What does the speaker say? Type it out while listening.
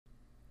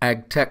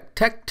AGTEK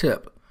Tech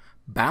Tip: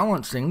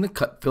 Balancing the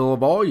cut-fill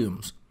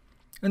volumes.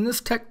 In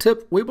this tech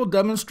tip, we will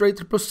demonstrate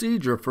the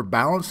procedure for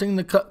balancing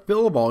the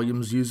cut-fill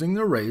volumes using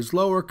the raise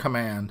lower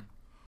command.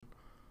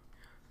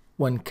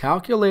 When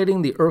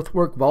calculating the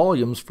earthwork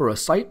volumes for a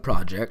site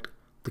project,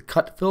 the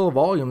cut-fill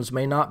volumes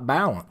may not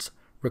balance,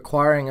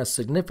 requiring a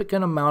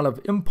significant amount of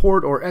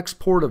import or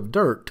export of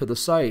dirt to the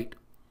site.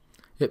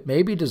 It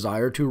may be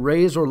desired to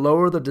raise or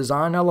lower the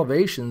design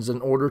elevations in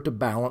order to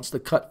balance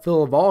the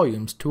cut-fill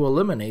volumes to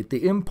eliminate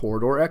the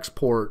import or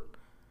export.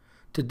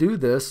 To do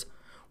this,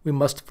 we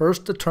must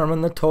first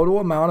determine the total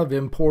amount of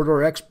import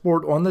or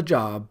export on the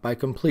job by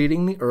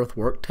completing the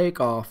earthwork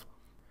takeoff.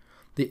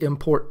 The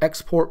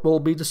import-export will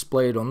be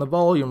displayed on the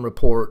volume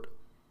report.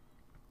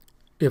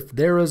 If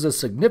there is a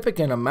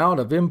significant amount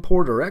of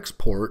import or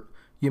export,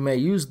 you may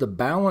use the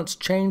balance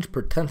change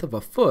per tenth of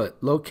a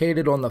foot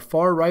located on the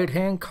far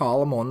right-hand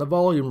column on the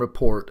volume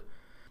report.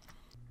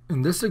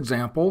 In this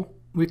example,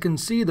 we can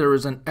see there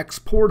is an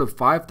export of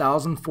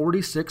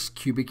 5,046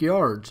 cubic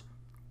yards.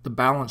 The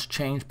balance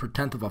change per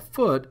tenth of a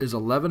foot is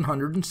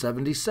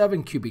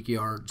 1,177 cubic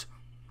yards.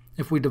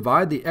 If we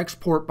divide the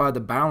export by the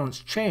balance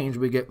change,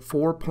 we get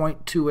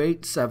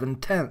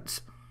 4.287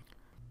 tenths.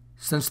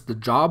 Since the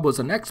job was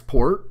an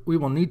export, we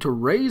will need to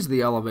raise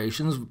the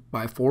elevations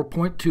by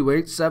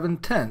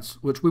 4.287 tenths,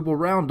 which we will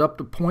round up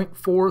to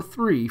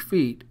 0.43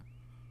 feet.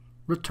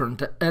 Return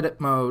to Edit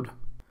mode.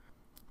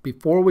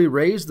 Before we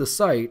raise the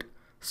site,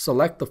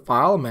 select the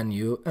File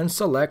menu and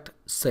select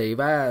Save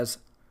As.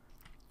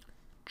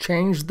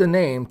 Change the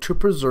name to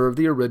preserve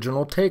the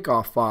original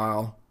takeoff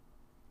file.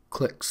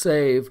 Click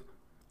Save.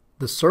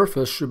 The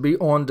surface should be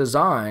on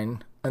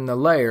Design and the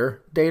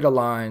layer Data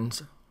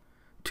Lines.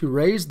 To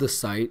raise the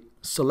site,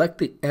 select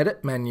the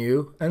Edit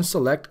menu and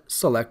select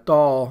Select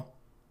All.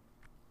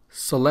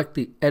 Select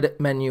the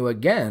Edit menu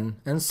again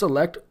and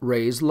select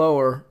Raise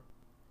Lower.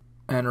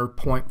 Enter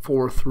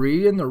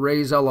 0.43 in the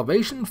Raise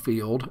Elevation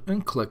field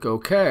and click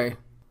OK.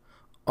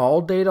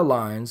 All data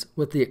lines,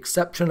 with the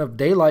exception of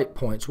daylight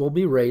points, will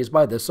be raised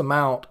by this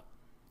amount.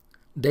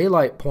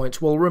 Daylight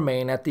points will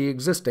remain at the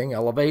existing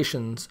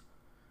elevations.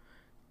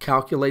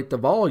 Calculate the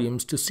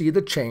volumes to see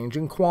the change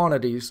in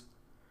quantities.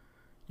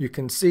 You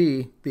can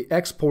see the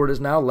export is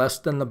now less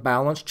than the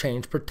balance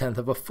change per tenth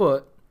of a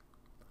foot.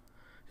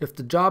 If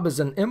the job is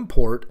an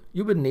import,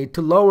 you would need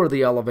to lower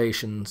the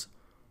elevations.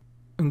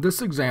 In this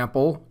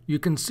example, you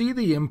can see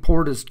the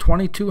import is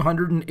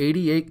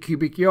 2,288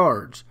 cubic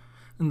yards,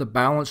 and the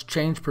balance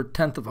change per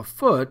tenth of a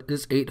foot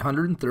is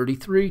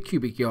 833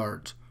 cubic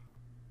yards.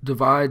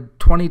 Divide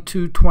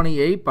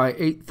 2228 by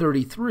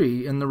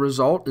 833 and the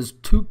result is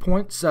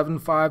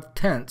 2.75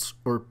 tenths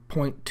or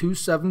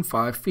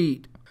 0.275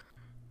 feet.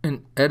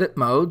 In Edit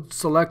mode,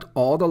 select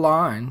all the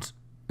lines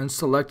and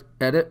select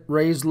Edit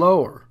Raise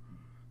Lower.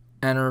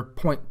 Enter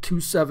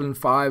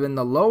 0.275 in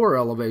the lower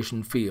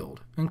elevation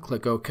field and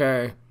click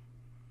OK.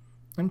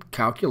 And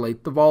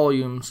calculate the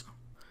volumes.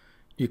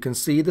 You can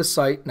see the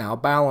site now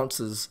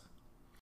balances.